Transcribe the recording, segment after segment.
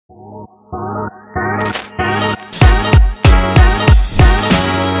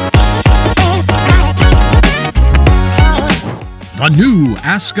new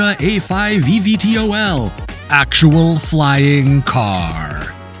Aska A5 eVTOL, actual flying car.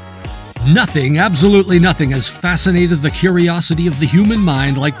 Nothing, absolutely nothing, has fascinated the curiosity of the human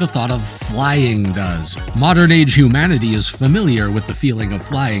mind like the thought of flying does. Modern-age humanity is familiar with the feeling of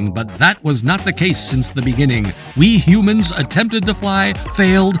flying, but that was not the case since the beginning. We humans attempted to fly,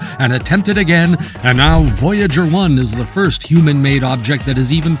 failed, and attempted again, and now Voyager 1 is the first human-made object that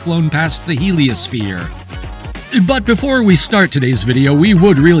has even flown past the heliosphere. But before we start today's video, we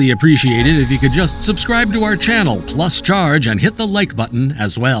would really appreciate it if you could just subscribe to our channel, plus charge, and hit the like button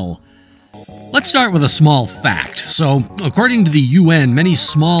as well. Let's start with a small fact. So, according to the UN, many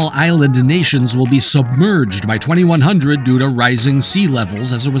small island nations will be submerged by 2100 due to rising sea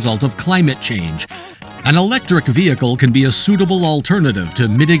levels as a result of climate change. An electric vehicle can be a suitable alternative to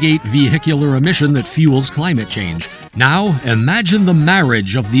mitigate vehicular emission that fuels climate change. Now, imagine the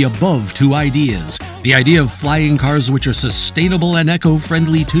marriage of the above two ideas. The idea of flying cars which are sustainable and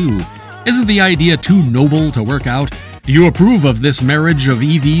eco-friendly too. Isn't the idea too noble to work out? Do you approve of this marriage of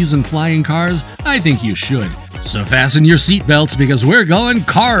EVs and flying cars? I think you should. So fasten your seatbelts because we're going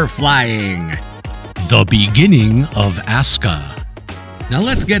car flying! The beginning of Aska. Now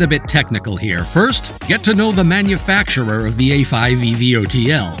let's get a bit technical here. First, get to know the manufacturer of the A5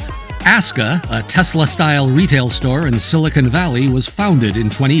 eVTOL. Aska, a Tesla-style retail store in Silicon Valley, was founded in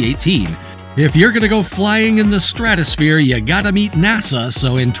 2018. If you're gonna go flying in the stratosphere, you gotta meet NASA,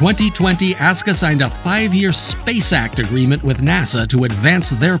 so in 2020, Aska signed a 5-year Space Act agreement with NASA to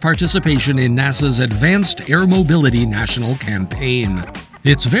advance their participation in NASA's Advanced Air Mobility National Campaign.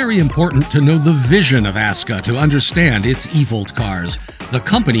 It's very important to know the vision of Aska to understand its eVTOL cars. The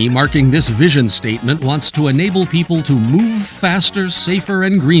company marking this vision statement wants to enable people to move faster, safer,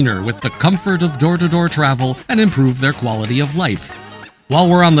 and greener with the comfort of door-to-door travel and improve their quality of life. While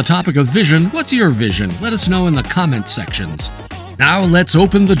we're on the topic of vision, what's your vision? Let us know in the comment sections. Now let's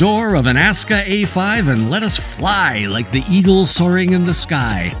open the door of an Aska A5 and let us fly like the eagle soaring in the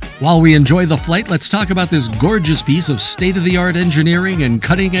sky. While we enjoy the flight, let's talk about this gorgeous piece of state-of-the-art engineering and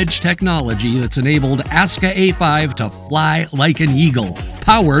cutting-edge technology that's enabled Aska A5 to fly like an eagle,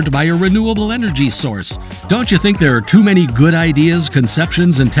 powered by a renewable energy source. Don't you think there are too many good ideas,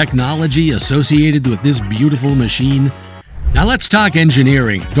 conceptions, and technology associated with this beautiful machine? Now let's talk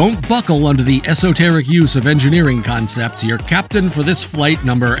engineering. Don't buckle under the esoteric use of engineering concepts. Your captain for this flight,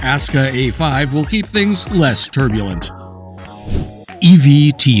 number Aska A5, will keep things less turbulent.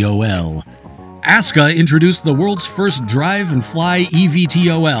 eVTOL. Aska introduced the world's first drive and fly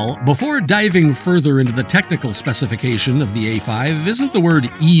eVTOL. Before diving further into the technical specification of the A5, isn't the word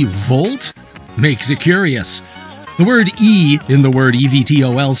eVolt? Makes you curious. The word E in the word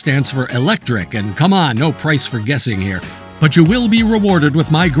eVTOL stands for electric, and come on, no price for guessing here. But you will be rewarded with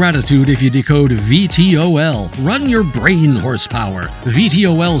my gratitude if you decode VTOL. Run your brain horsepower.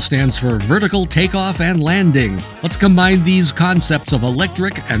 VTOL stands for vertical takeoff and landing. Let's combine these concepts of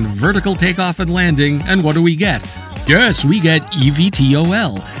electric and vertical takeoff and landing, and what do we get? Yes, we get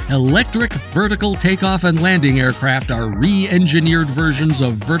eVTOL. Electric vertical takeoff and landing aircraft are re-engineered versions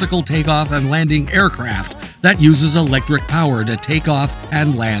of vertical takeoff and landing aircraft that uses electric power to take off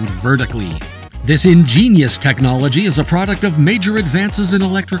and land vertically. This ingenious technology is a product of major advances in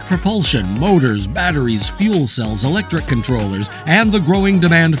electric propulsion, motors, batteries, fuel cells, electric controllers, and the growing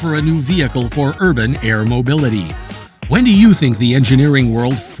demand for a new vehicle for urban air mobility. When do you think the engineering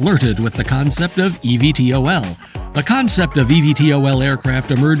world flirted with the concept of eVTOL? The concept of eVTOL aircraft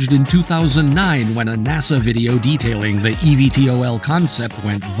emerged in 2009 when a NASA video detailing the eVTOL concept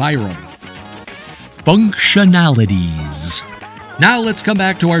went viral. Functionalities. Now let's come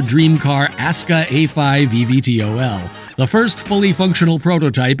back to our dream car, Aska A5 eVTOL, the first fully functional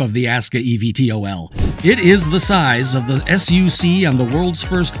prototype of the Aska eVTOL. It is the size of the SUC and the world's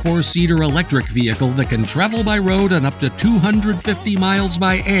first 4-seater electric vehicle that can travel by road and up to 250 miles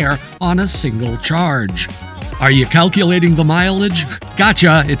by air on a single charge. Are you calculating the mileage?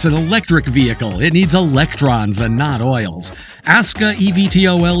 Gotcha! It's an electric vehicle. It needs electrons and not oils. Aska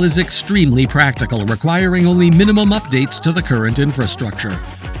eVTOL is extremely practical, requiring only minimum updates to the current infrastructure.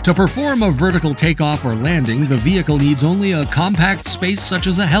 To perform a vertical takeoff or landing, the vehicle needs only a compact space such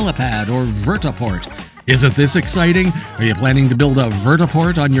as a helipad or vertiport. Isn't this exciting? Are you planning to build a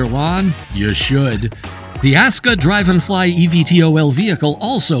vertiport on your lawn? You should. The Aska Drive and Fly eVTOL vehicle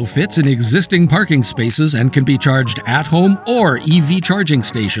also fits in existing parking spaces and can be charged at home or EV charging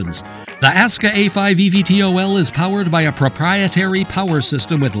stations. The Aska A5 eVTOL is powered by a proprietary power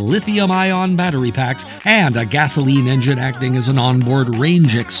system with lithium-ion battery packs and a gasoline engine acting as an onboard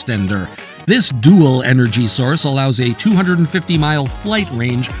range extender. This dual energy source allows a 250-mile flight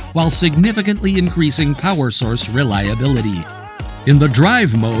range while significantly increasing power source reliability. In the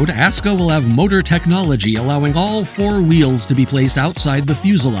drive mode, Aska will have motor technology allowing all 4 wheels to be placed outside the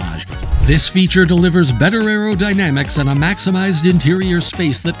fuselage. This feature delivers better aerodynamics and a maximized interior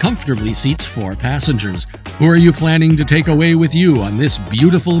space that comfortably seats 4 passengers. Who are you planning to take away with you on this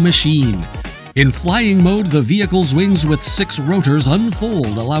beautiful machine? In flying mode, the vehicle's wings with 6 rotors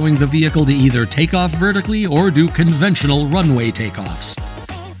unfold, allowing the vehicle to either take off vertically or do conventional runway takeoffs.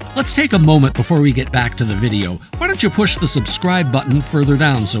 Let's take a moment before we get back to the video. Why don't you push the subscribe button further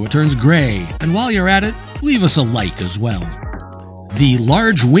down so it turns gray, and while you're at it, leave us a like as well. The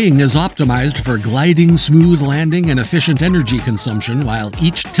large wing is optimized for gliding, smooth landing, and efficient energy consumption, while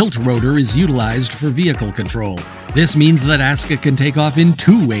each tilt rotor is utilized for vehicle control. This means that Aska can take off in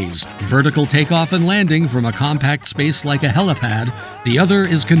 2 ways: vertical takeoff and landing from a compact space like a helipad. The other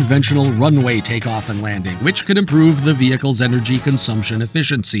is conventional runway takeoff and landing, which can improve the vehicle's energy consumption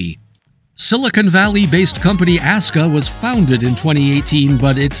efficiency. Silicon Valley-based company Aska was founded in 2018,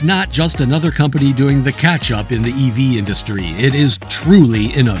 but it's not just another company doing the catch-up in the EV industry. It is truly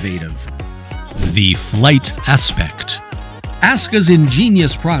innovative. The flight aspect. Aska's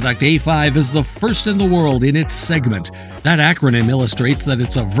ingenious product A5 is the first in the world in its segment. That acronym illustrates that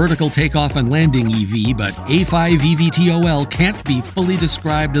it's a vertical takeoff and landing EV, but A5 eVTOL can't be fully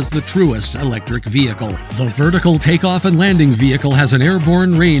described as the truest electric vehicle. The vertical takeoff and landing vehicle has an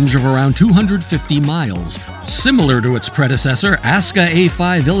airborne range of around 250 miles. Similar to its predecessor, Aska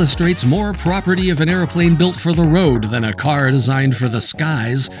A5 illustrates more property of an airplane built for the road than a car designed for the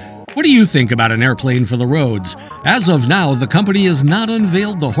skies. What do you think about an airplane for the roads? As of now, the company has not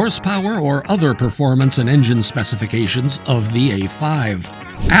unveiled the horsepower or other performance and engine specifications of the A5.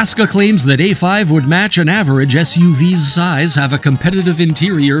 Aska claims that A5 would match an average SUV's size, have a competitive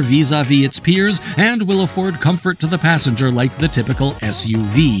interior vis-a-vis its peers, and will afford comfort to the passenger like the typical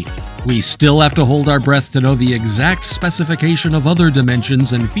SUV. We still have to hold our breath to know the exact specification of other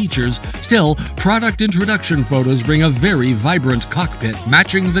dimensions and features. Still, product introduction photos bring a very vibrant cockpit,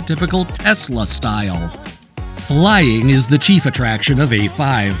 matching the typical Tesla style. Flying is the chief attraction of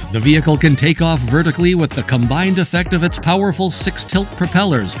A5. The vehicle can take off vertically with the combined effect of its powerful 6-tilt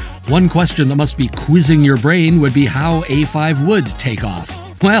propellers. One question that must be quizzing your brain would be how A5 would take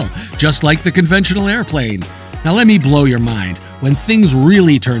off. Well, just like the conventional airplane. Now let me blow your mind. When things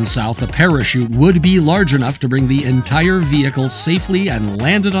really turn south, a parachute would be large enough to bring the entire vehicle safely and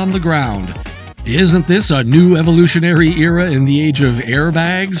land it on the ground. Isn't this a new evolutionary era in the age of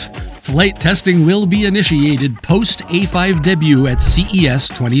airbags? Flight testing will be initiated post-A5 debut at CES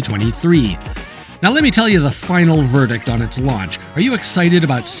 2023. Now let me tell you the final verdict on its launch. Are you excited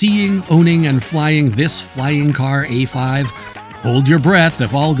about seeing, owning, and flying this flying car A5? Hold your breath.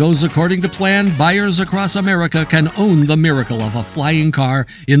 If all goes according to plan, buyers across America can own the miracle of a flying car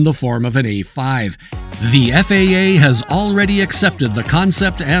in the form of an A5. The FAA has already accepted the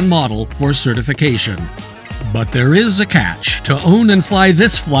concept and model for certification. But there is a catch. To own and fly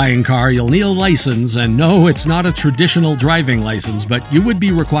this flying car, you'll need a license, and no, it's not a traditional driving license, but you would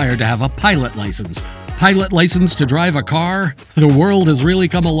be required to have a pilot license. Pilot license to drive a car? The world has really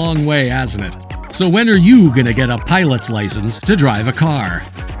come a long way, hasn't it? So when are you gonna get a pilot's license to drive a car?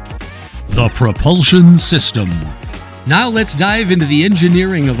 The propulsion system. Now let's dive into the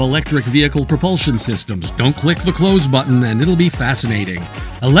engineering of electric vehicle propulsion systems. Don't click the close button and it'll be fascinating.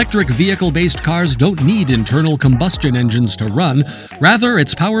 Electric vehicle-based cars don't need internal combustion engines to run. Rather,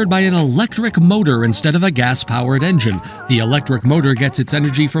 it's powered by an electric motor instead of a gas-powered engine. The electric motor gets its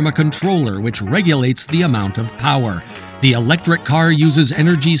energy from a controller, which regulates the amount of power. The electric car uses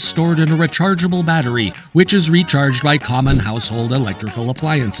energy stored in a rechargeable battery, which is recharged by common household electrical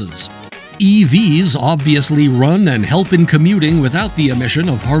appliances. EVs obviously run and help in commuting without the emission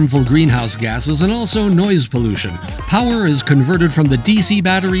of harmful greenhouse gases and also noise pollution. Power is converted from the DC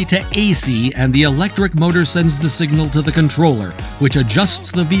battery to AC, and the electric motor sends the signal to the controller, which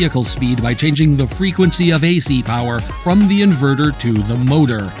adjusts the vehicle speed by changing the frequency of AC power from the inverter to the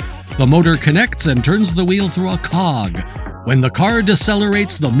motor. The motor connects and turns the wheel through a cog. When the car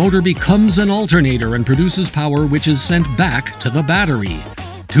decelerates, the motor becomes an alternator and produces power which is sent back to the battery.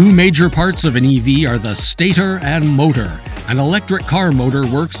 Two major parts of an EV are the stator and motor. An electric car motor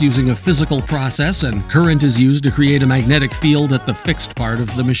works using a physical process, and current is used to create a magnetic field at the fixed part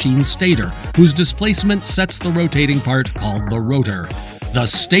of the machine's stator, whose displacement sets the rotating part called the rotor. The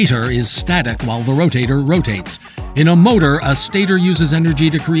stator is static while the rotator rotates. In a motor, a stator uses energy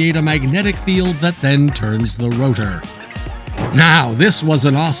to create a magnetic field that then turns the rotor. Now, this was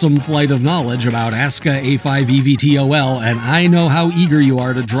an awesome flight of knowledge about Aska A5 eVTOL, and I know how eager you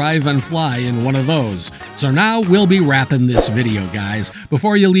are to drive and fly in one of those. So now we'll be wrapping this video, guys.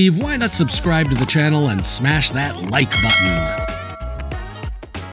 Before you leave, why not subscribe to the channel and smash that like button?